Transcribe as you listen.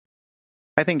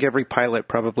I think every pilot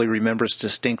probably remembers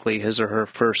distinctly his or her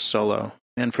first solo,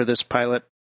 and for this pilot,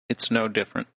 it's no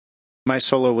different. My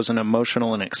solo was an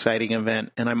emotional and exciting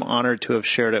event, and I'm honored to have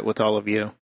shared it with all of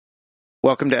you.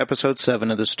 Welcome to Episode 7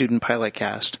 of the Student Pilot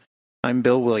Cast. I'm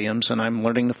Bill Williams, and I'm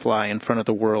learning to fly in front of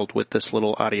the world with this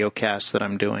little audio cast that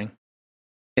I'm doing.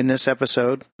 In this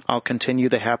episode, I'll continue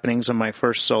the happenings of my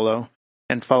first solo,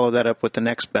 and follow that up with the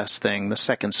next best thing, the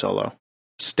second solo.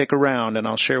 Stick around and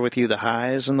I'll share with you the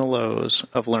highs and the lows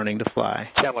of learning to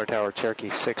fly. Chandler Tower, Cherokee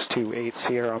 628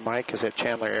 Sierra Mike is at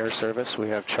Chandler Air Service. We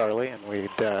have Charlie, and we'd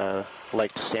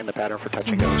like to stay in the pattern for touch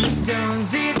and goes.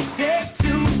 Does it say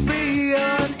to be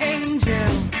an angel?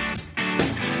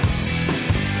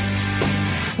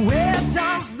 Where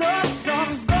does the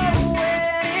sun go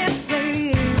when it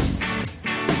sleeps?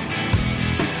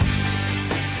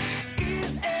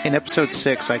 In Episode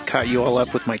 6, I caught you all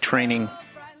up with my training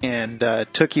and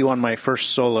took you on my first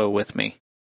solo with me.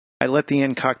 I let the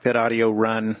in-cockpit audio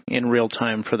run in real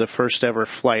time for the first ever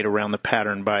flight around the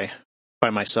pattern by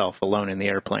myself, alone in the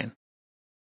airplane.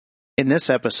 In this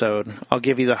episode, I'll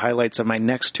give you the highlights of my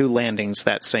next 2 landings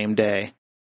that same day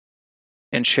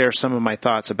and share some of my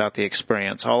thoughts about the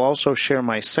experience. I'll also share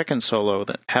my second solo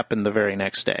that happened the very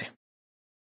next day.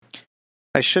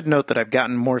 I should note that I've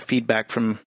gotten more feedback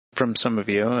from some of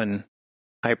you, and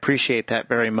I appreciate that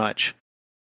very much.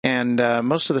 And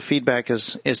most of the feedback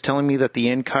is telling me that the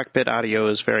in-cockpit audio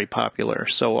is very popular,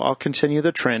 so I'll continue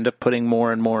the trend of putting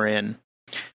more and more in.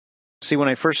 See, when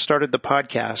I first started the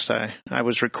podcast, I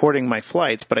was recording my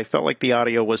flights, but I felt like the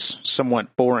audio was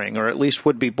somewhat boring, or at least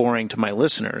would be boring to my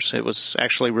listeners. It was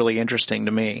actually really interesting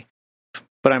to me.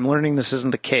 But I'm learning this isn't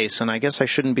the case, and I guess I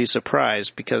shouldn't be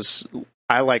surprised, because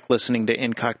I like listening to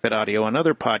in-cockpit audio on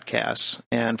other podcasts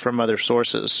and from other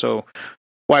sources, so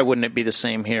why wouldn't it be the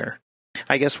same here?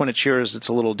 I guess when it's yours, it's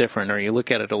a little different, or you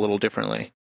look at it a little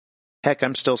differently. Heck,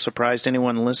 I'm still surprised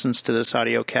anyone listens to this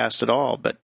audio cast at all,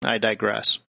 but I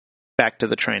digress. Back to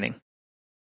the training.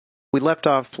 We left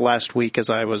off last week as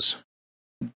I was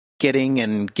getting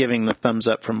and giving the thumbs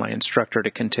up from my instructor to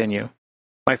continue.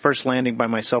 My first landing by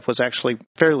myself was actually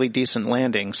fairly decent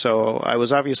landing, so I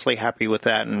was obviously happy with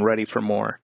that and ready for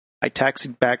more. I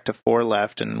taxied back to 4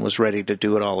 left and was ready to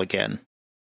do it all again.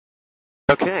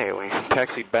 Okay, we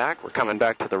taxied back. We're coming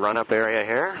back to the run-up area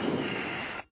here.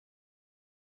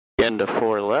 End of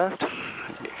 4 left.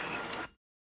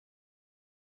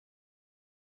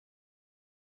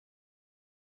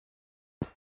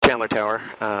 Chandler Tower,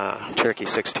 Cherokee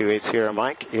 628 Sierra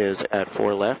Mike is at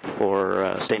 4 left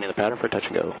for staying in the pattern for touch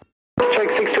and go.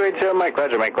 Cherokee 628 Sierra Mike,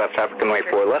 roger, make left traffic and wait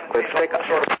 4 left, clear for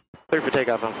takeoff. Clear for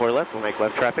takeoff on 4 left, we'll make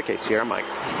left traffic 8 Sierra Mike.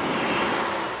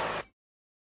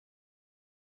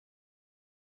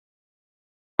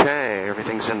 Okay,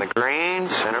 everything's in the green,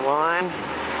 center line.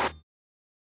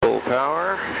 Full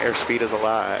power, airspeed is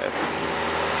alive.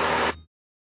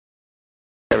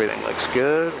 Everything looks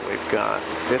good. We've got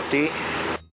 50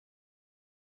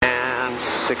 and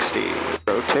 60.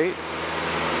 Rotate.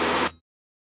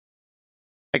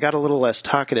 I got a little less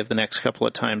talkative the next couple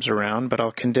of times around, but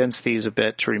I'll condense these a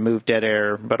bit to remove dead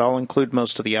air, but I'll include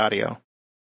most of the audio.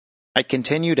 I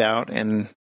continued out and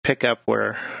pick up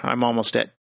where I'm almost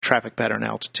at traffic pattern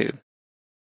altitude.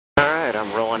 All right,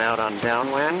 I'm rolling out on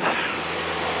downwind.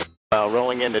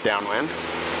 Rolling into downwind.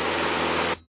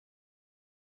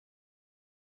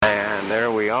 And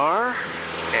there we are.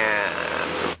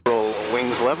 And roll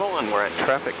wings level, and we're at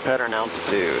traffic pattern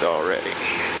altitude already.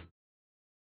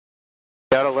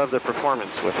 Gotta love the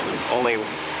performance with only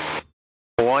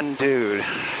one dude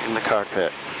in the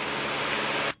cockpit.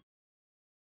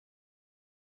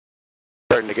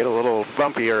 Starting to get a little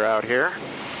bumpier out here.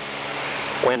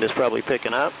 Wind is probably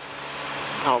picking up,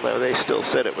 although they still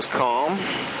said it was calm.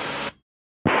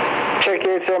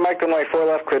 Cherokee 8 Sierra Mike, runway 4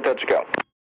 left, clear touch go.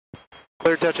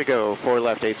 Clear touch a go, 4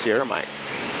 left, 8 Sierra Mike.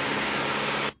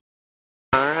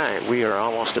 All right, we are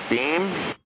almost a beam.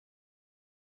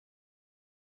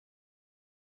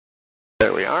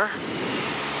 There we are.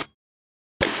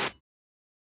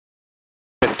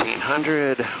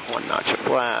 1500, 1 notch of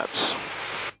flaps.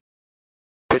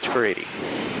 Pitch for 80.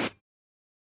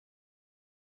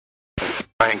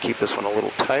 Try and keep this one a little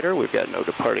tighter. We've got no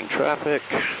departing traffic.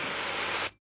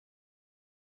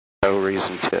 No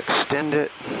reason to extend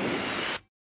it.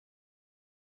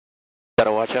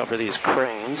 Gotta watch out for these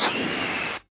cranes.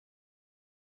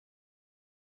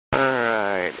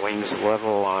 Alright, wings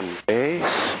level on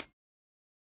base.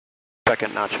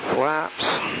 Second notch of flaps.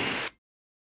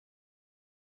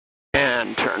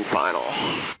 And turn final.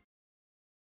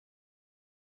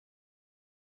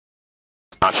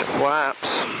 Notch of flaps.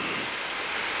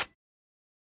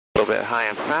 A little bit high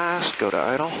and fast, go to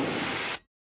idle.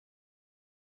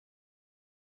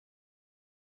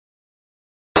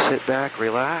 Sit back,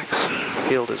 relax.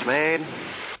 Field is made.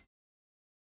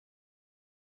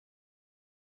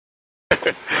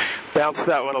 Bounce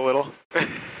that one a little.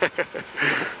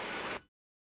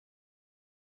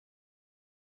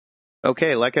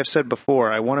 Okay, like I've said before,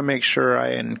 I want to make sure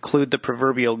I include the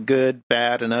proverbial good,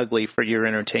 bad, and ugly for your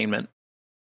entertainment.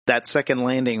 That second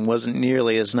landing wasn't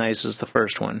nearly as nice as the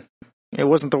first one. It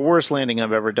wasn't the worst landing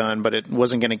I've ever done, but it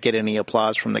wasn't going to get any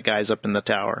applause from the guys up in the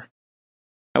tower.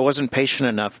 I wasn't patient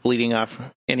enough bleeding off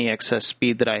any excess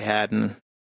speed that I had, and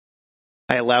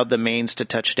I allowed the mains to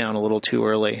touch down a little too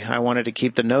early. I wanted to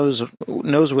keep the nose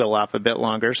wheel off a bit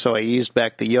longer, so I eased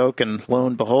back the yoke, and lo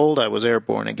and behold, I was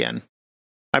airborne again.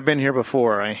 I've been here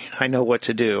before. I know what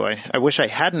to do. I wish I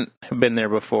hadn't been there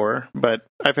before, but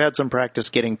I've had some practice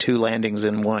getting 2 landings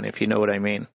in one, if you know what I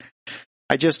mean.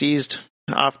 I just eased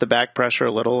off the back pressure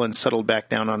a little and settled back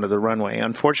down onto the runway.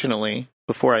 Unfortunately,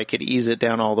 before I could ease it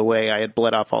down all the way, I had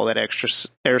bled off all that extra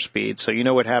airspeed, so you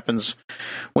know what happens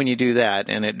when you do that,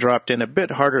 and it dropped in a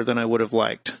bit harder than I would have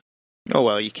liked. Oh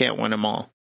well, you can't win them all.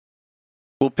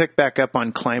 We'll pick back up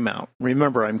on climb out.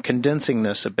 Remember, I'm condensing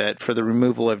this a bit for the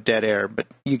removal of dead air, but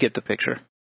you get the picture.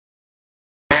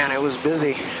 Man, it was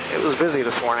busy. It was busy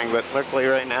this morning, but luckily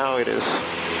right now it is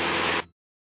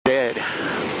dead.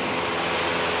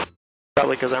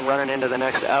 Probably because I'm running into the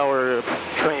next hour of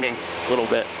training a little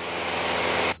bit.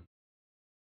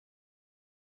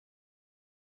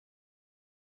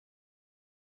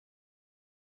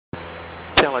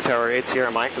 Chandler Tower 8 Sierra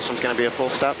Mike, this one's going to be a full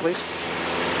stop, please.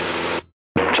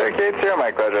 Check 8 Sierra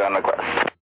Mike, roger on the quest.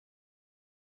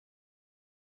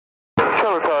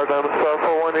 Chandler Tower, Diamond Star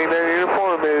 4189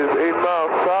 uniform is 8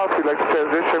 miles south. We'd like to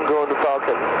transition going to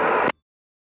Falcon.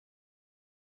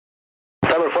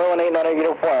 Tower 4189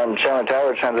 uniform, Chandler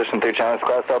Tower, transition through Chandler's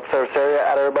class up service area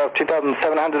at or above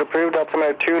 2,700 approved,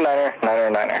 altimeter 29er.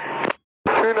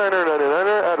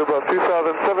 29er at above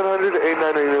 2,700,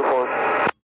 89er uniform.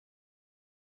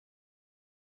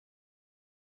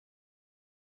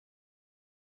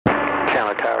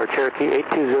 Chandler Tower, Cherokee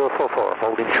 82044,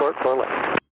 holding short for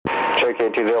left. Cherokee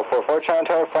 8044, Chandler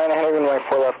Tower, flying ahead, runway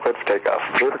 4 left, clear for takeoff.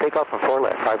 Clear for takeoff and 4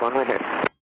 left, 51 right here.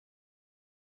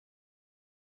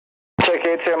 Cherokee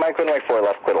 8 Sierra Mike, runway 4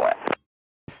 left, clear to land.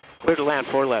 Clear to land,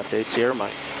 4 left, 8 Sierra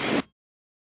Mike.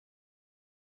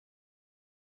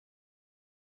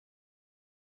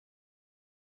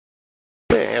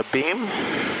 Okay, a beam.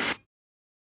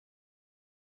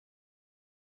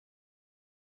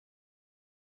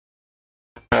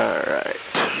 Alright.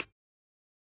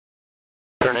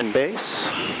 Turn in base.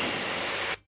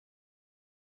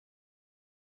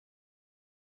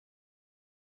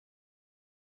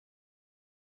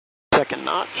 Second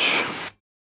notch.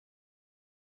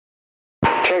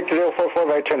 Check 044,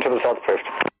 right turn to the south first.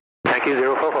 Thank you,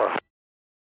 044.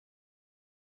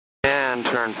 And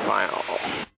turn final.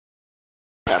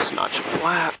 Pass notch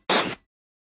flat.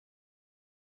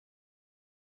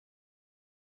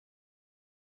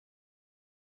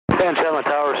 And Chandler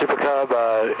Tower, Super Cub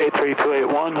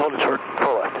 83281, hold it short,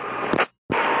 4 left.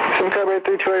 Super Cub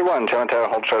 83281, Chandler Tower,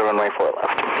 hold short of runway 4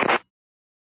 left.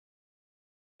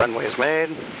 Runway is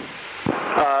made.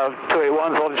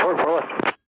 281, hold it short, 4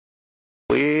 left.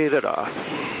 Lead it off.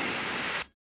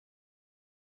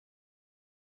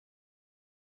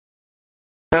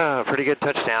 Pretty good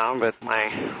touchdown, but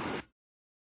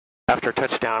after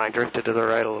touchdown I drifted to the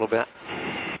right a little bit.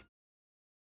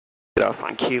 Get off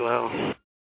on kilo.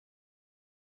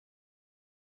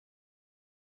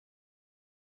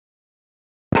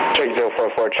 Check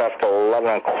 044, traffic 11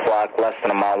 o'clock, less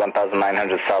than a mile,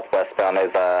 1,900 southwestbound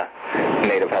is a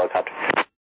native helicopter.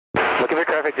 Looking for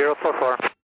traffic 044.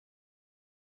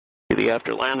 See the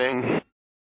after landing.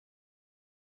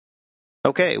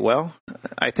 Okay, well,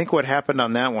 I think what happened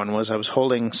on that one was I was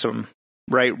holding some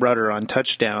right rudder on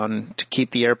touchdown to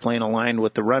keep the airplane aligned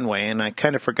with the runway, and I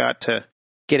kind of forgot to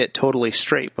get it totally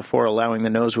straight before allowing the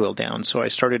nose wheel down, so I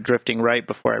started drifting right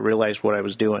before I realized what I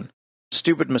was doing.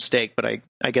 Stupid mistake, but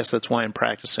I guess that's why I'm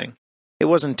practicing. It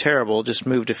wasn't terrible, just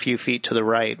moved a few feet to the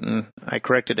right, and I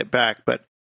corrected it back, but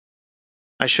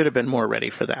I should have been more ready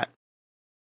for that.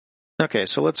 Okay,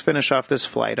 so let's finish off this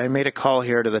flight. I made a call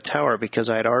here to the tower because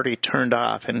I had already turned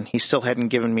off, and he still hadn't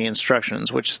given me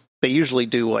instructions, which they usually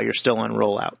do while you're still on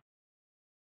rollout.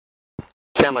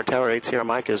 Chandler Tower 8 Sierra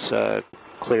Mike is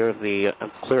clear of the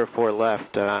clear 4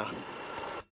 left. Check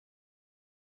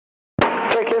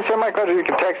 8 Sierra Mike, roger, you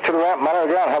can taxi to the ramp, monitor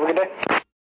ground, have a good day.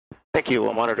 Thank you,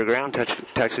 we'll monitor ground,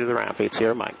 taxi to the ramp, 8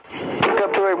 Sierra Mike.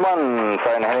 Up 281,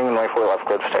 flying ahead, runway 4 left,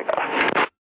 clear for takeoff.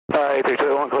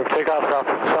 83281, clear for takeoff,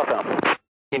 southbound.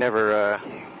 He never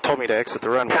told me to exit the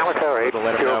runway. Chandler Tower 8 to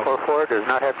let him know. 044 does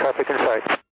not have traffic in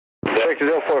sight. Cherokee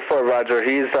 044, Roger.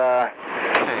 He's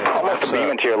almost a beam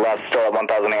into your left, still at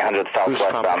 1,800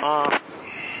 southwestbound. Off.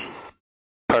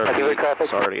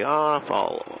 It's already off.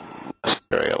 All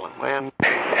area land.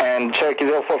 And Cherokee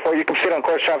 044, you can proceed on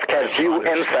course. Traffic has you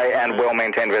in sight and will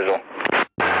maintain visual.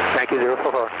 Thank you,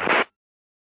 044.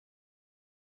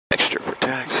 Extra for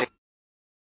taxi.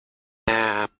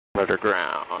 And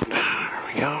underground. There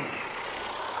we go.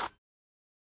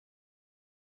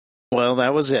 Well,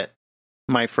 that was it.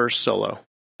 My first solo.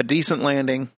 A decent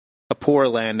landing, a poor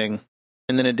landing,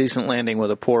 and then a decent landing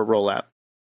with a poor rollout.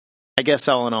 I guess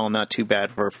all in all, not too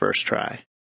bad for a first try.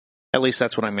 At least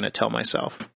that's what I'm going to tell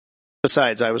myself.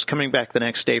 Besides, I was coming back the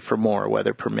next day for more,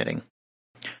 weather permitting.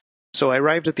 So I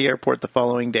arrived at the airport the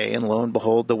following day, and lo and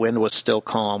behold, the wind was still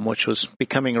calm, which was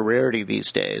becoming a rarity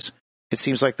these days. It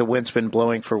seems like the wind's been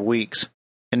blowing for weeks,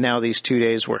 and now these 2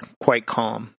 days were quite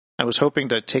calm. I was hoping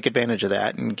to take advantage of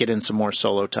that and get in some more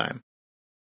solo time.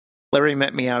 Larry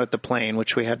met me out at the plane,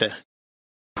 which we had to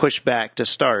push back to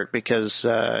start because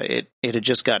it had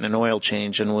just gotten an oil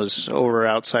change and was over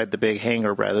outside the big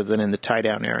hangar rather than in the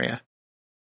tie-down area.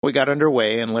 We got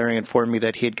underway, and Larry informed me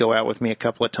that he'd go out with me a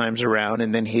couple of times around,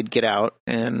 and then he'd get out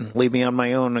and leave me on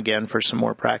my own again for some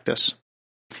more practice.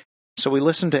 So we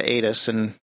listened to ATIS,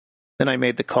 and then I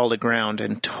made the call to ground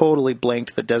and totally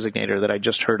blanked the designator that I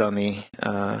just heard on the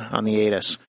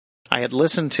ATIS. I had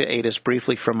listened to ATIS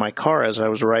briefly from my car as I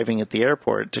was arriving at the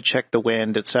airport to check the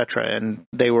wind, etc., and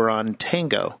they were on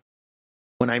Tango.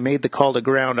 When I made the call to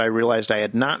ground, I realized I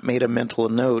had not made a mental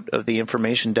note of the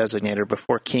information designator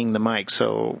before keying the mic,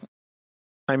 so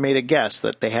I made a guess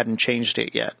that they hadn't changed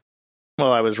it yet.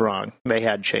 Well, I was wrong. They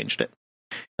had changed it.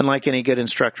 And like any good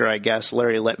instructor, I guess,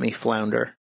 Larry let me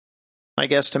flounder. I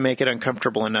guess to make it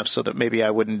uncomfortable enough so that maybe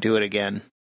I wouldn't do it again.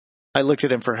 I looked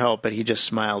at him for help, but he just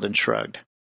smiled and shrugged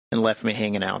and left me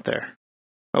hanging out there.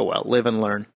 Oh well, live and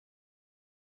learn.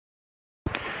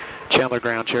 Chandler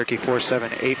Ground, Cherokee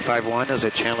 47851 is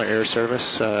at Chandler Air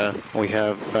Service. We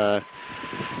have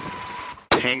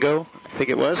Tango, I think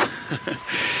it was,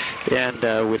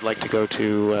 and we'd like to go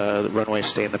to the runway,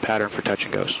 stay in the pattern for touch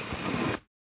and goes.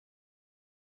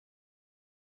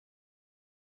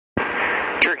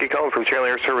 Cherokee calling from Chandler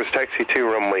Air Service, taxi 2,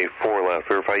 runway 4 left.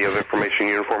 Verify you have information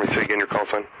uniform and say again your call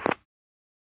sign.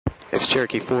 It's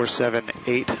Cherokee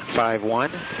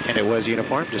 47851, and it was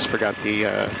uniform. Just forgot the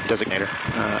designator.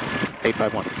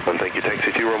 851. And thank you,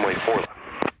 taxi 2, runway 4 left.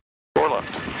 4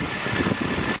 left.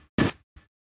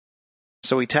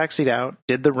 So we taxied out,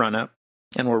 did the run-up,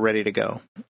 and we're ready to go.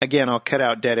 Again, I'll cut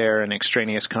out dead air and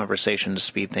extraneous conversation to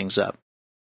speed things up.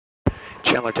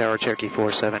 Chandler Tower, Cherokee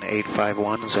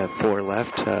 47851 is at 4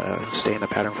 left. Stay in the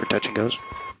pattern for touch and goes.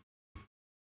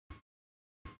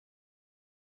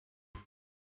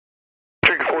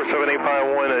 Cherokee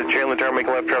 47851, Chandler Tower, make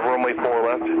a left, travel runway 4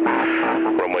 left.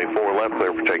 Runway 4 left,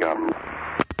 clear for takeoff.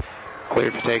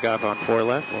 Cleared for takeoff on 4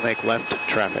 left. We'll make left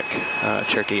traffic.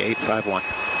 Cherokee 851.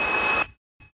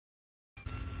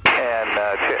 And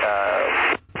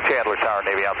Chandler Tower,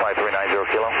 Navy on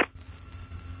 5390 kilo.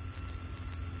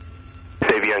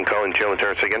 Navy on calling Chandler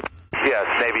Tower, say again. Yes,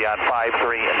 Navy on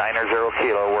 5390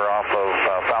 kilo. We're off of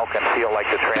Falcon. Feel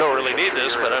like the train. You don't really need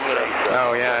this, but I'm going to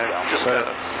just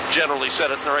generally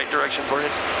set it in the right direction for you.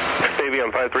 Navy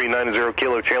on 5390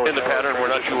 kilo, Chandler. In the pattern,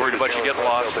 we're not too worried about you getting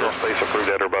lost. Space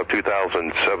approved at or above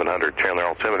 2,700. Chandler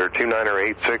altimeter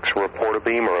 2986. Report a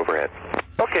beam or overhead.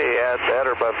 Okay, at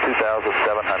or above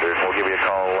 2,700. We'll give you a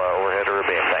call overhead or a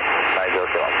beam. Thanks. 90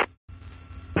 kilo.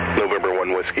 November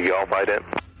 1 Whiskey Golf, ident.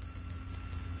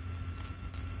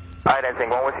 Identing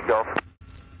 1 Whiskey Golf.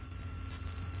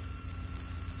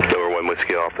 November 1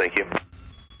 Whiskey Golf, thank you.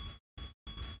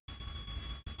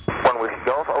 1 Whiskey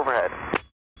Golf, overhead.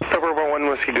 November 1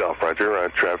 Whiskey Golf, roger.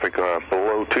 Traffic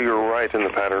below to your right in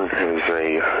the pattern is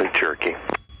a Cherokee.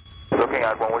 Looking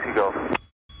at 1 Whiskey Golf.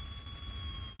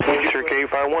 Cherokee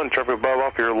 851, traffic above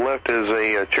off your left is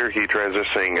a Cherokee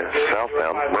transitioning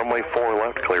southbound. Runway 4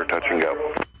 left, clear touch and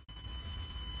go.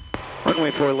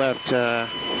 Runway 4 left,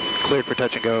 cleared for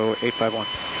touch and go, 851.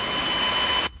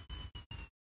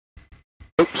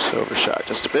 Oops, overshot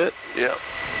just a bit. Yeah,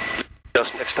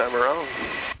 just next time around.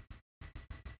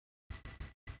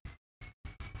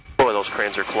 Boy, those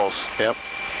cranes are close. Yep.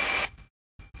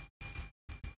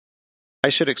 I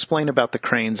should explain about the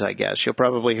cranes, I guess. You'll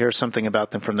probably hear something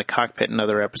about them from the cockpit in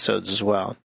other episodes as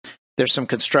well. There's some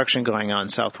construction going on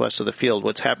southwest of the field,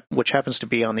 which happens to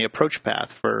be on the approach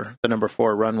path for the number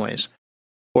 4 runways,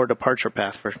 or departure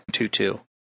path for 22.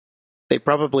 They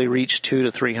probably reach 200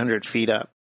 to 300 feet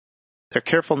up. They're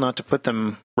careful not to put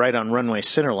them right on runway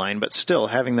centerline, but still,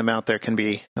 having them out there can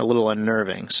be a little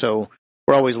unnerving. So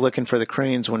We're always looking for the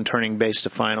cranes when turning base to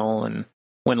final and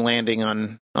when landing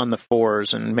on the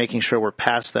 4s and making sure we're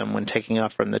past them when taking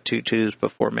off from the 2-2s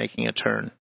before making a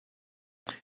turn.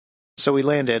 So we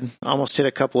landed, almost hit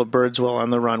a couple of birds while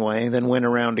on the runway, then went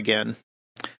around again.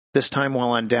 This time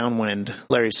while on downwind,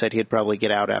 Larry said he'd probably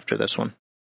get out after this one.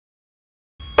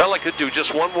 Well, I could do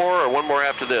just one more or one more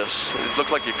after this. It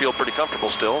looks like you feel pretty comfortable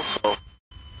still, so I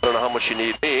don't know how much you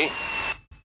need me.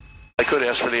 I could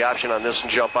ask for the option on this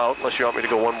and jump out, unless you want me to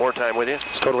go one more time with you.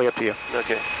 It's totally up to you.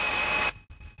 Okay.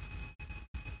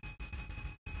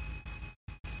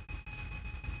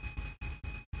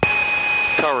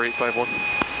 Tower 851.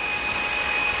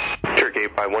 Cherokee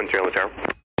 851, Chandler Tower.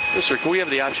 Yes, sir. Can we have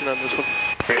the option on this one?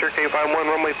 Cherokee 851,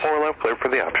 runway 4 left, clear for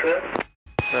the option.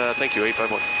 Thank you,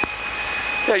 851.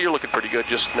 Yeah, you're looking pretty good.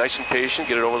 Just nice and patient.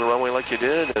 Get it over the runway like you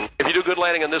did. And if you do good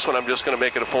landing on this one, I'm just going to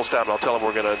make it a full stop, and I'll tell them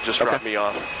we're going to just drop me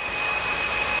off.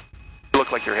 You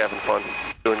look like you're having fun.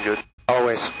 Doing good.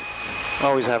 Always.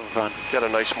 Always having fun. Got a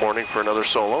nice morning for another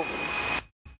solo.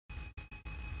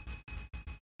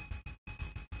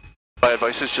 My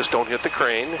advice is just don't hit the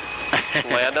crane.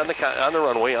 Land on the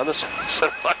runway on the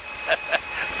center line.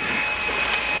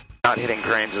 Not hitting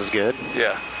cranes is good.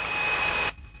 Yeah.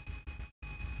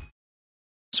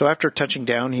 So after touching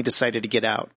down, he decided to get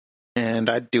out, and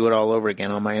I'd do it all over again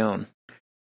on my own.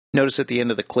 Notice at the end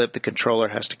of the clip, the controller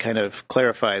has to kind of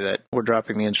clarify that we're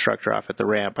dropping the instructor off at the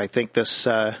ramp. I think this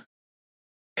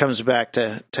comes back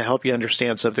to help you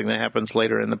understand something that happens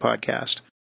later in the podcast.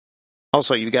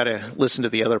 Also, you got to listen to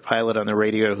the other pilot on the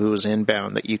radio who was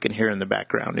inbound that you can hear in the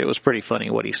background. It was pretty funny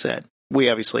what he said. We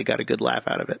obviously got a good laugh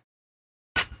out of it.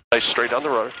 Nice straight on the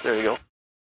rudder. There you go.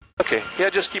 Okay. Yeah,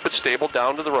 just keep it stable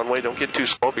down to the runway. Don't get too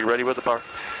slow. Be ready with the power.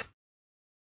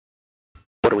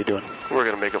 What are we doing? We're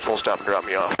going to make a full stop and drop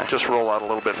me off. Just roll out a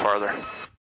little bit farther.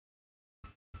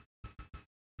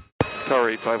 Tower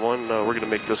 851, we're going to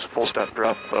make this full stop and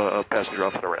drop passenger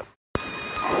off on the ramp.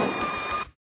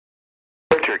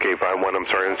 Cherokee 851, I'm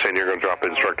sorry, I'm saying you're going to drop the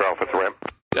instructor off at the ramp.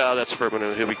 Yeah, that's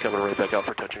permanent. He'll be coming right back out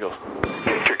for touch and go.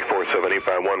 Cherokee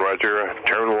 47851, roger.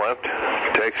 Turn left,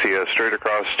 taxi straight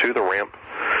across to the ramp,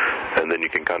 and then you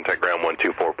can contact ground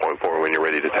 124.4 when you're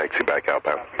ready to taxi back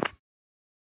outbound.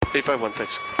 851,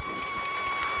 thanks.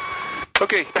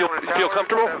 Okay, feel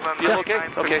comfortable? Feel okay?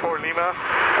 Okay. Fort Lima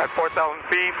at 4,000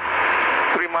 feet,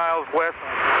 3 miles west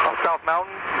of South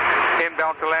Mountain,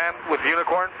 inbound to land with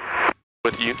Unicorn.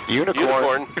 With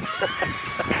Unicorn.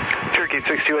 Cherokee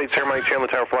 628, Sir Mike, Chandler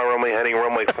Tower, fly runway, heading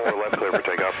runway 4 left, clear for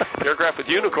takeoff. Aircraft with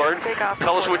Unicorn.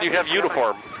 Tell us when you have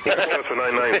uniform. That's a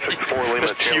 9964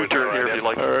 Lima, Chandler Tower. Here if you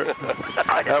like.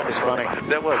 That was funny.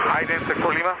 That was. Ident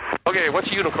 64 Lima. Okay, what's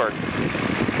Unicorn?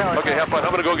 Okay, have fun.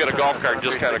 I'm going to go get a golf cart and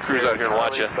just kind of cruise out here and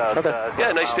watch you.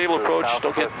 Yeah, nice stable approach.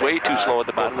 Don't get way too slow at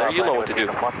the bottom there. You know what to do.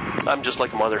 I'm just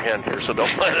like a mother hen here, so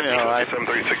don't mind it.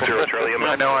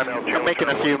 I know, I'm making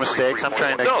a few mistakes. I'm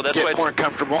trying to get more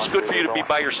comfortable. It's good for you to be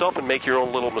by yourself and make your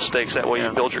own little mistakes. That way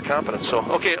you build your confidence. So,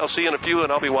 okay, I'll see you in a few,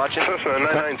 and I'll be watching. Cessna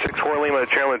 9964 Lima,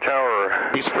 Chandler Tower.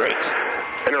 These brakes.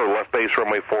 Enter left base,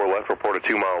 runway 4 left, report a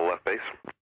 2-mile left base.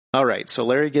 All right, so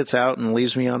Larry gets out and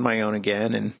leaves me on my own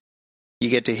again, and you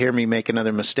get to hear me make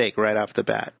another mistake right off the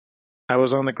bat. I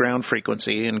was on the ground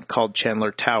frequency and called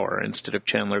Chandler Tower instead of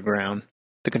Chandler Ground.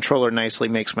 The controller nicely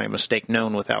makes my mistake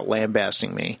known without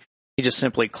lambasting me. He just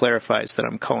simply clarifies that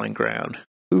I'm calling ground.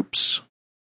 Oops.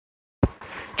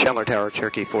 Chandler Tower,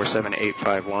 Cherokee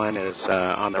 47851 is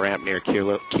on the ramp near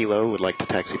Kilo. Would like to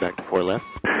taxi back to 4 left.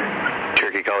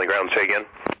 Cherokee calling ground, say again.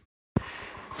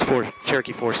 It's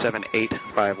Cherokee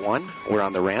 47851. We're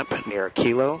on the ramp near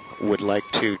Kilo. Would like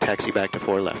to taxi back to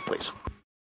 4 left, please.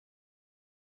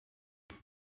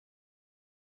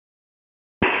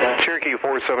 Cherokee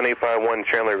 47851,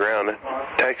 Chandler Ground.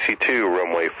 Taxi to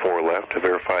runway 4 left to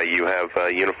verify you have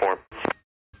uniform.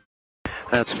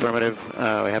 That's affirmative.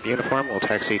 We have uniform. We'll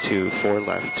taxi to 4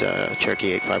 left,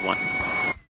 Cherokee 851.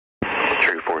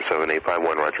 Cherokee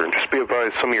 47851, roger. And just be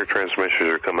advised, some of your transmissions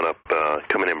are coming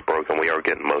in broken. We are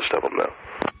getting most of them, though.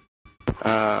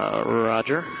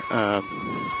 Roger.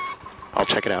 I'll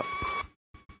check it out.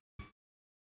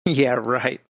 Yeah,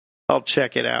 right. I'll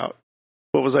check it out.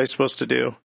 What was I supposed to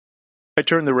do? I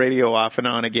turned the radio off and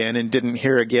on again and didn't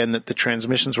hear again that the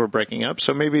transmissions were breaking up,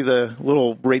 so maybe the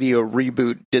little radio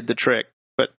reboot did the trick,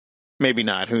 but maybe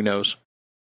not, who knows.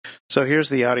 So here's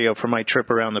the audio from my trip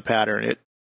around the pattern. It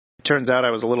turns out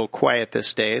I was a little quiet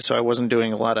this day, so I wasn't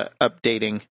doing a lot of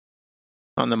updating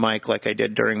on the mic like I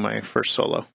did during my first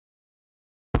solo.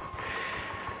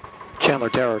 Chandler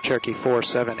Tower, Cherokee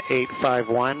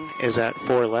 47851 is at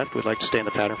 4 left. We'd like to stay in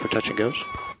the pattern for touch and goes.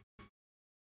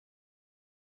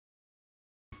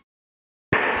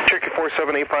 Cherokee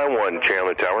 47851,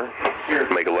 Chandler Tower.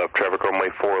 Make a left, traffic runway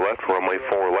 4 left,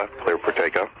 clear for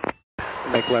takeoff.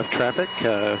 Make left traffic,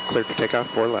 clear for takeoff,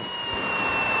 4 left.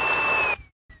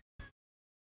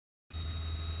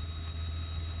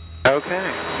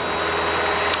 Okay.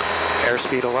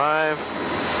 Airspeed alive.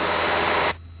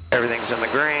 Everything's in the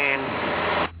green.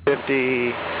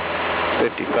 50,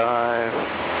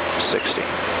 55, 60.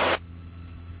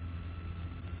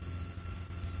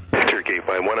 Cherokee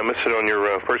 851, I missed it on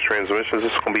your first transmission. Is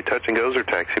this going to be touch and goes or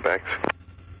taxi backs?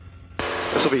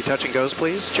 This will be touch and goes,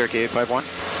 please. Cherokee 851.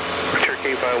 Cherokee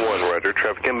 851, roger.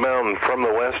 Traffic inbound from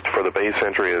the west for the base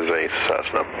entry is a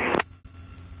Cessna.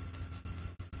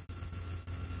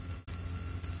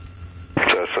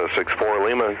 Cessna 64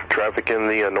 Lima, traffic in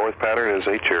the north pattern is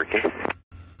a Cherokee.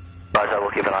 Roger,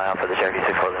 we'll keep an eye out for the Cherokee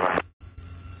 64 Lima.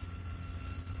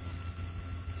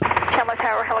 Chandler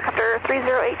Tower, helicopter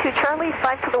 3082 Charlie,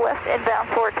 flight to the west, inbound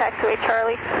for taxiway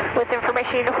Charlie with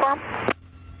information uniform.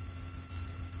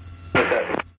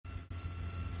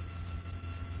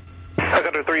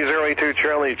 Helicopter 3082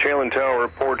 Charlie, Chandler Tower,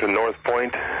 report to North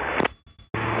Point.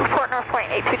 Report North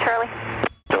Point 82 Charlie.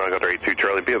 Helicopter 82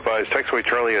 Charlie, be advised, taxiway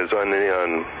Charlie is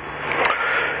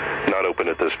not open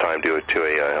at this time due to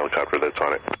a helicopter that's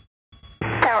on it.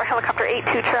 Tower, helicopter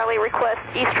 82 Charlie, request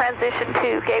east transition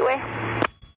to gateway.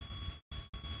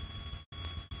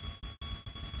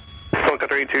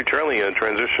 Helicopter 82 Charlie,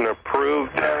 transition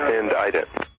approved and ident.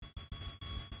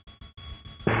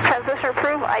 Transition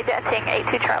approved, identing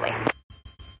 82 Charlie.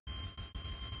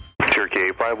 Cherokee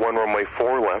 851, runway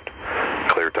 4 left,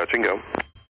 clear touch and go.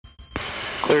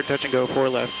 Clear touch and go, 4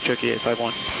 left, Cherokee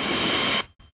 851.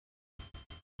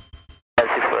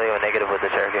 64 negative with the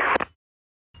Cherokee.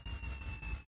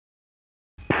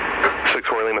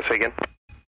 64 Lima, say again?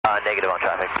 Negative on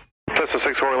traffic. Cessna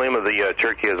 64 Lima, the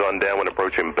Cherokee is on downwind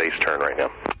approaching base turn right now.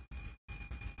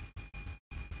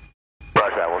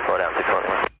 Roger that, we'll slow down 64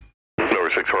 Lima.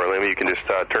 Over 64 Lima, you can just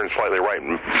turn slightly right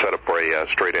and set up for a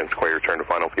straight in square turn to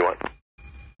final if you want.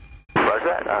 Roger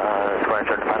that, square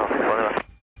turn to final 64 Lima.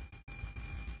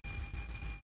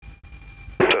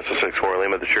 Cessna 64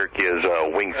 Lima, the Cherokee is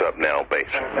wings up now, base.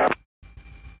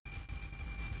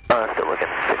 Still looking,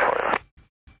 64 Lima.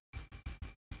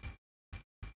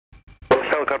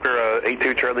 Helicopter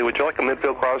 82 Charlie, would you like a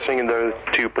midfield crossing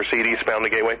to proceed eastbound to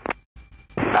Gateway?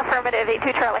 Affirmative,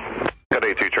 82 Charlie. Got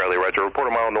 82 Charlie, roger. Report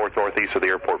a mile north-northeast of the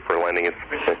airport for landing and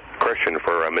correction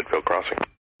for midfield crossing.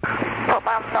 12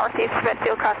 miles northeast,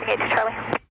 midfield crossing, 82 Charlie.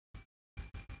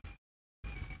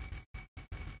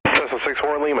 Cessna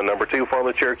 64 Lima, number 2,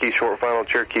 follow the Cherokee, short final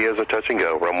Cherokee is a touch and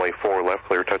go. Runway 4 left,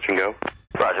 clear touch and go.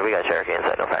 Roger, we got Cherokee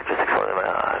inside, no factor 64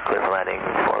 Lima, clear for landing,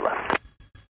 4 left.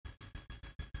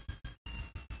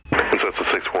 Cessna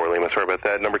 64 Lima, sorry about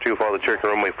that. Number 2, follow the Cherokee,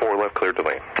 runway 4 left, clear to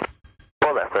land.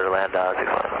 4 left, clear to land, 64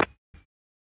 Lima.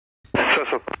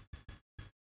 Cessna.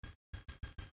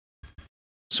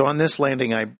 So on this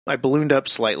landing, I ballooned up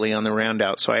slightly on the round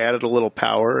out, so I added a little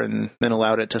power and then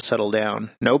allowed it to settle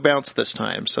down. No bounce this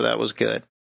time, so that was good.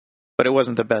 But it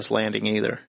wasn't the best landing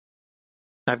either.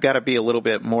 I've got to be a little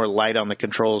bit more light on the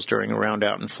controls during a round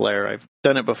out and flare. I've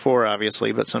done it before,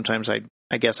 obviously, but sometimes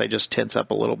I guess I just tense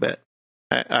up a little bit.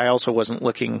 I also wasn't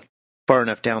looking far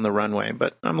enough down the runway,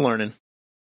 but I'm learning.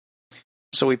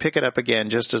 So we pick it up again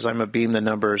just as I'm abeam the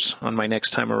numbers on my next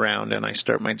time around, and I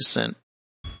start my descent.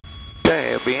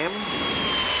 Okay, beam.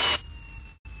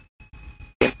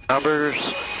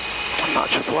 Numbers.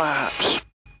 Notch of flaps.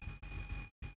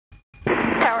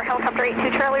 Tower, helicopter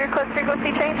 82 Charlie, request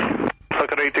frequency change.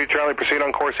 Helicopter 82 Charlie, proceed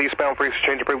on course eastbound, frequency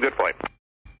change approved, good flight.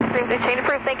 Frequency change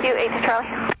approved, thank you, 82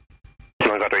 Charlie.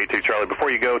 Helicopter 82 Charlie,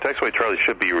 before you go, taxiway Charlie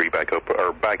should be back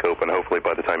open, hopefully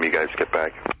by the time you guys get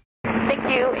back. Thank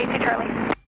you, 82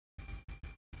 Charlie.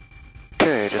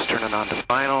 Okay, just turning on to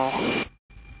final.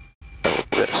 A little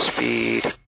bit of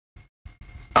speed.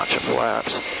 Notch of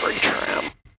flaps. Brake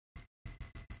trim.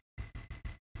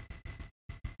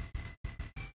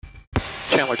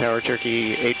 Chandler Tower,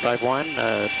 Cherokee 851.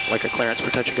 Like a clearance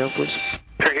for touch and go, please.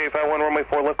 Cherokee 851, runway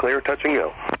 4 left, clear, touch and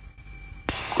go.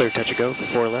 Clear touch and go,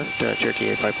 4 left, Cherokee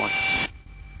 851.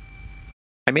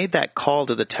 I made that call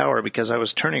to the tower because I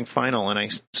was turning final and I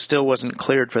still wasn't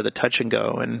cleared for the touch and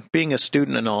go. And being a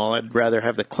student and all, I'd rather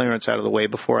have the clearance out of the way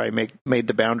before I made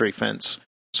the boundary fence.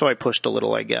 So I pushed a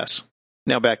little, I guess.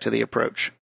 Now back to the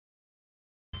approach.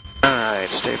 All right,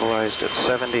 stabilized at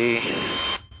 70.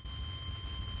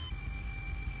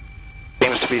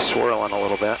 Seems to be swirling a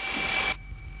little bit.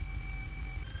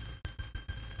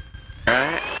 All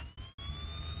right.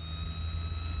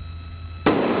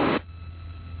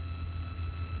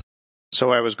 So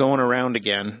I was going around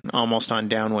again, almost on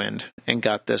downwind, and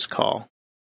got this call.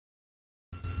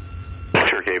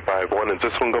 Cherokee 851, is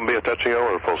this one going to be a touch and go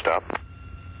or a full stop?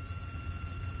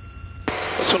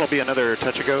 This one will be another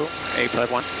touch and go,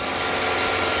 851.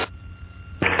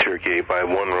 Cherokee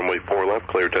 851, runway 4 left,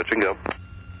 clear touch and go.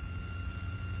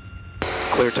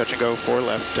 Clear touch and go, 4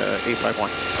 left,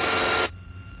 851.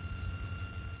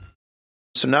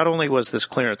 So not only was this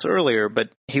clearance earlier, but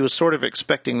he was sort of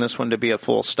expecting this one to be a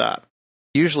full stop.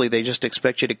 Usually they just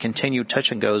expect you to continue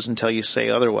touch and goes until you say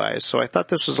otherwise, so I thought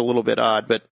this was a little bit odd,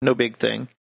 but no big thing.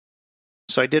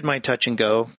 So I did my touch and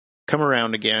go, come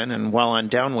around again, and while on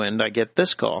downwind, I get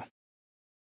this call.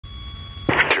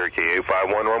 Cherokee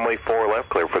 851, runway 4 left,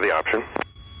 clear for the option.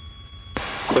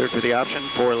 Cleared for the option,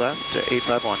 4 left,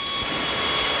 851.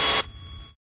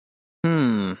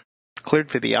 Cleared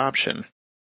for the option.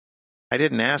 I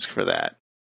didn't ask for that.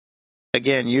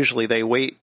 Again, usually they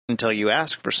wait until you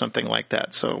ask for something like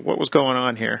that, so what was going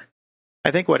on here?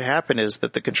 I think what happened is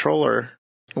that the controller,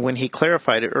 when he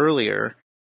clarified it earlier,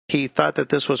 he thought that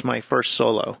this was my first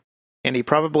solo, and he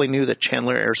probably knew that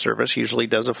Chandler Air Service usually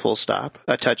does a full stop,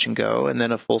 a touch and go, and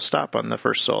then a full stop on the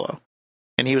first solo.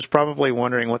 And he was probably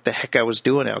wondering what the heck I was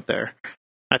doing out there.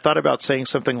 I thought about saying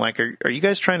something like, are you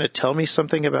guys trying to tell me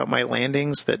something about my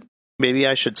landings that maybe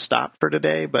I should stop for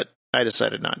today? But I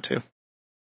decided not to.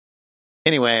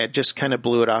 Anyway, I just kind of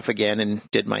blew it off again and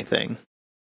did my thing.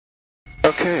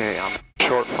 Okay, on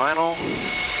short final.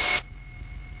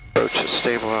 Approach is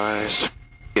stabilized.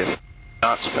 Get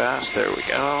knots fast. There we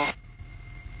go.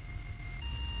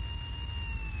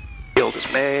 Yield is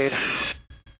made.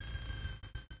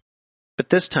 But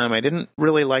this time, I didn't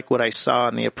really like what I saw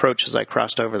on the approach as I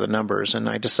crossed over the numbers, and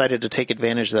I decided to take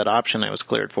advantage of that option I was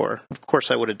cleared for. Of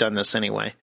course, I would have done this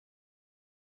anyway.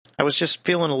 I was just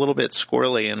feeling a little bit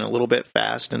squirrely and a little bit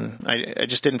fast, and I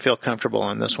just didn't feel comfortable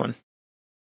on this one.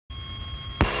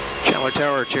 Chandler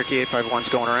Tower, Cherokee 851's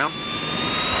going around.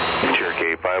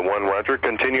 Cherokee 851, roger.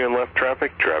 Continuing left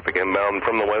traffic. Traffic inbound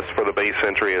from the west for the base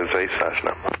entry is a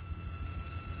Cessna.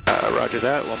 Roger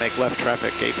that. We'll make left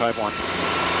traffic, 851.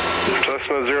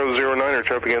 Cessna 009er,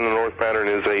 traffic in the north pattern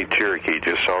is a Cherokee,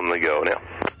 just on the go now.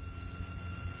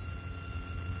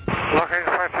 Looking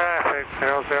for traffic,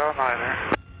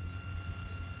 009er.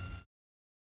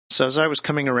 So as I was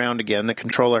coming around again, the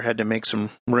controller had to make some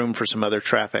room for some other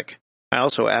traffic. I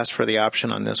also asked for the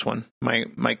option on this one.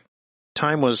 My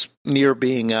time was near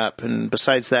being up, and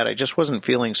besides that, I just wasn't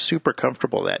feeling super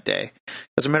comfortable that day.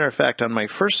 As a matter of fact, on my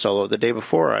first solo the day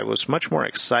before, I was much more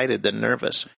excited than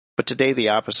nervous. But today the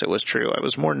opposite was true. I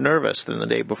was more nervous than the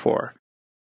day before.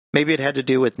 Maybe it had to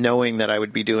do with knowing that I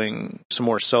would be doing some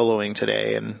more soloing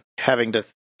today and having to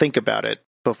think about it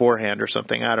beforehand or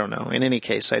something. I don't know. In any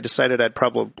case, I decided I'd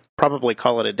probably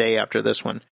call it a day after this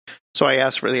one. So I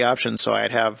asked for the option so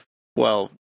I'd have,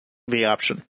 well, the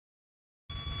option.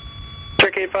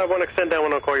 Cherokee 851, extend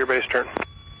downwind, I'll call your base turn.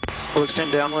 We'll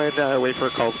extend downwind, wait for a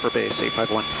call for base,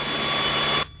 851.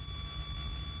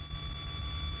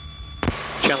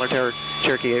 Chandler Tower,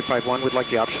 Cherokee 851, would like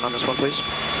the option on this one, please.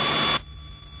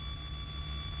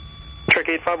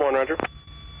 Cherokee 851, roger.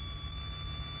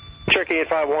 Cherokee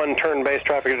 851, turn base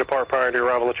traffic to depart prior to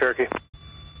arrival of Cherokee.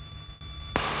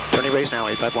 Turning base now,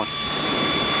 851.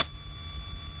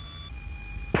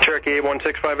 Cherokee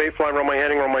 81658, fly runway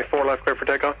heading, runway 4 left, clear for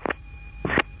takeoff.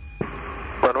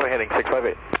 Runway heading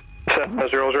 658. Cessna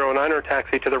 009er,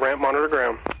 taxi to the ramp, monitor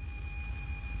ground.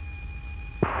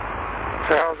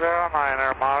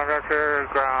 009er, monitor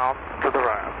ground to the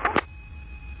ramp.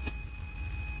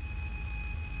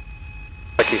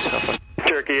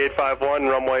 Cherokee 851,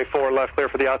 runway 4 left, clear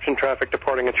for the option, traffic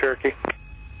departing at Cherokee.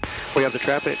 We have the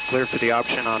traffic clear for the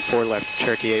option on 4 left,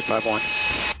 Cherokee 851.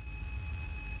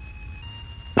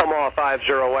 Omaha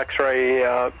 50 X-ray,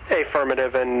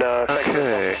 affirmative, and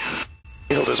okay.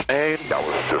 Yield is made. That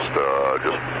was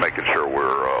just making sure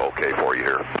we're okay for you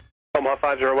here. Omaha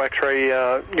 50 X-ray,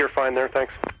 you're fine there,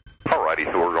 thanks. Alrighty,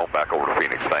 so we're going back over to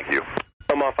Phoenix, thank you.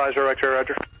 Omaha 50 X-ray,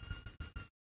 roger.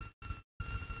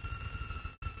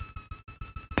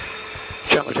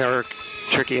 Chandler Tower,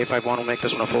 Cherokee 851 will make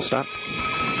this one a full stop.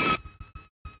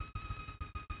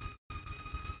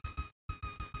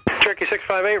 Cherokee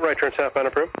 658, right turn southbound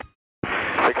approved.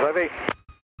 658.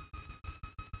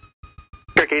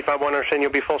 Cherokee 851, understand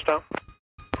you'll be full stop?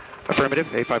 Affirmative,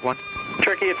 851.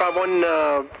 Cherokee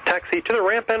 851, taxi to the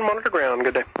ramp and monitor ground,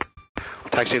 good day.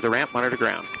 Taxi to the ramp, monitor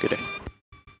ground, good day.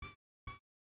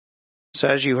 So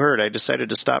as you heard, I decided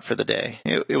to stop for the day.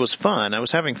 It was fun. I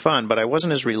was having fun, but I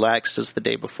wasn't as relaxed as the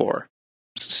day before.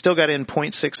 Still got in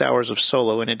 0.6 hours of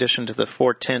solo in addition to the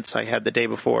 4 tenths I had the day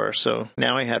before, so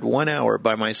now I had 1 hour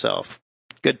by myself.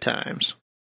 Good times.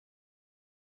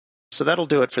 So that'll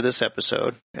do it for this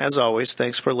episode. As always,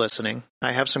 thanks for listening.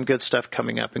 I have some good stuff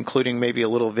coming up, including maybe a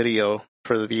little video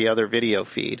for the other video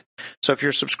feed. So if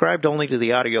you're subscribed only to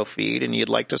the audio feed and you'd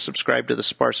like to subscribe to the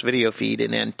sparse video feed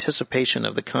in anticipation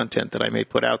of the content that I may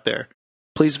put out there,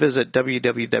 please visit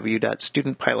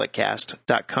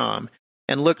www.studentpilotcast.com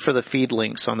and look for the feed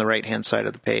links on the right-hand side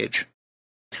of the page.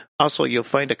 Also, you'll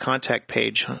find a contact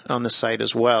page on the site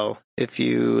as well. If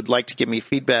you'd like to give me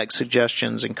feedback,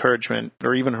 suggestions, encouragement,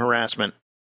 or even harassment,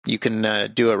 you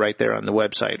can do it right there on the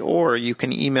website. Or you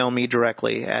can email me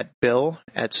directly at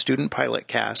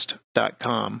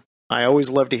bill@studentpilotcast.com. I always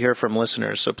love to hear from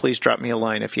listeners, so please drop me a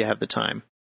line if you have the time.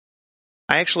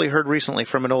 I actually heard recently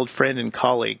from an old friend and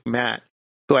colleague, Matt,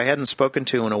 who I hadn't spoken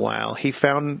to in a while. He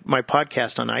found my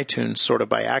podcast on iTunes sort of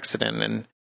by accident, and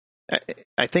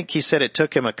I think he said it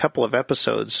took him a couple of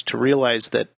episodes to realize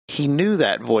that he knew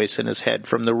that voice in his head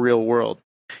from the real world,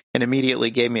 and immediately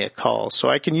gave me a call. So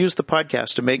I can use the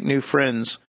podcast to make new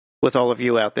friends with all of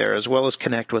you out there, as well as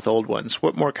connect with old ones.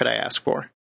 What more could I ask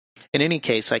for? In any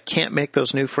case, I can't make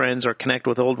those new friends or connect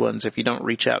with old ones if you don't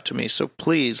reach out to me. So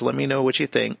please let me know what you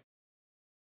think.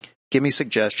 Give me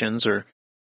suggestions, or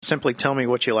simply tell me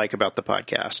what you like about the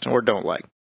podcast or don't like.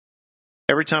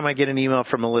 Every time I get an email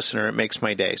from a listener, it makes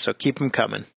my day, so keep them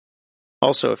coming.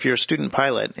 Also, if you're a student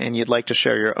pilot and you'd like to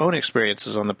share your own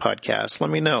experiences on the podcast, let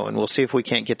me know, and we'll see if we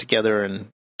can't get together and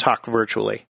talk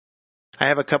virtually. I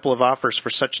have a couple of offers for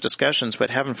such discussions, but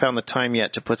haven't found the time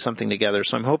yet to put something together,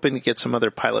 so I'm hoping to get some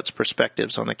other pilots'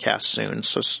 perspectives on the cast soon,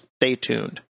 so stay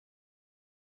tuned.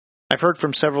 I've heard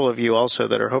from several of you also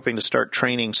that are hoping to start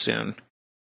training soon.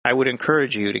 I would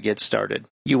encourage you to get started.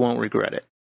 You won't regret it.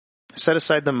 Set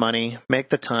aside the money, make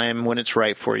the time when it's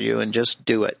right for you, and just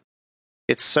do it.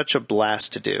 It's such a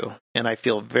blast to do, and I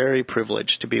feel very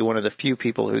privileged to be one of the few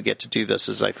people who get to do this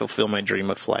as I fulfill my dream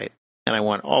of flight. And I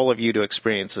want all of you to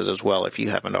experience it as well if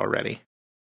you haven't already.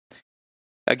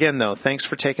 Again, though, thanks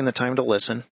for taking the time to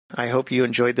listen. I hope you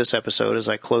enjoyed this episode as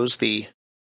I close the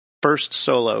first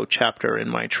solo chapter in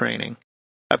my training.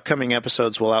 Upcoming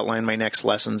episodes will outline my next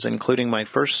lessons, including my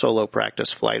first solo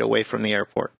practice flight away from the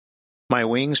airport. My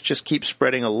wings just keep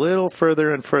spreading a little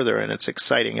further and further, and it's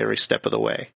exciting every step of the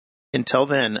way. Until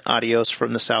then, adios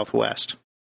from the Southwest.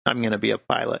 I'm going to be a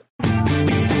pilot.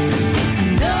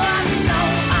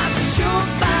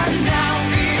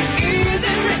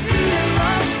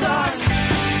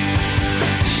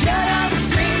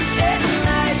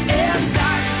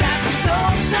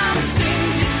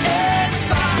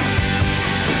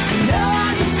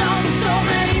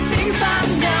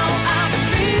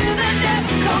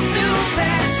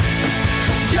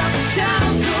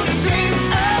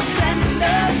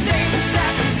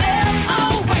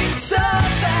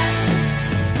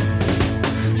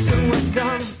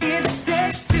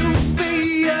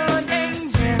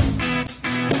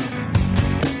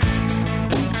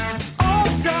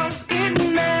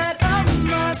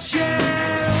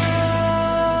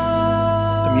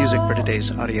 Music for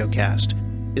today's audiocast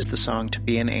is the song To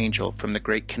Be an Angel from the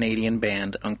great Canadian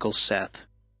band Uncle Seth.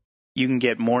 You can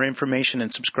get more information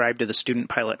and subscribe to the Student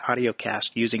Pilot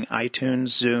audiocast using iTunes,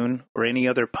 Zune, or any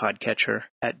other podcatcher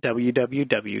at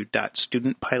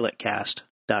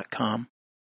www.studentpilotcast.com.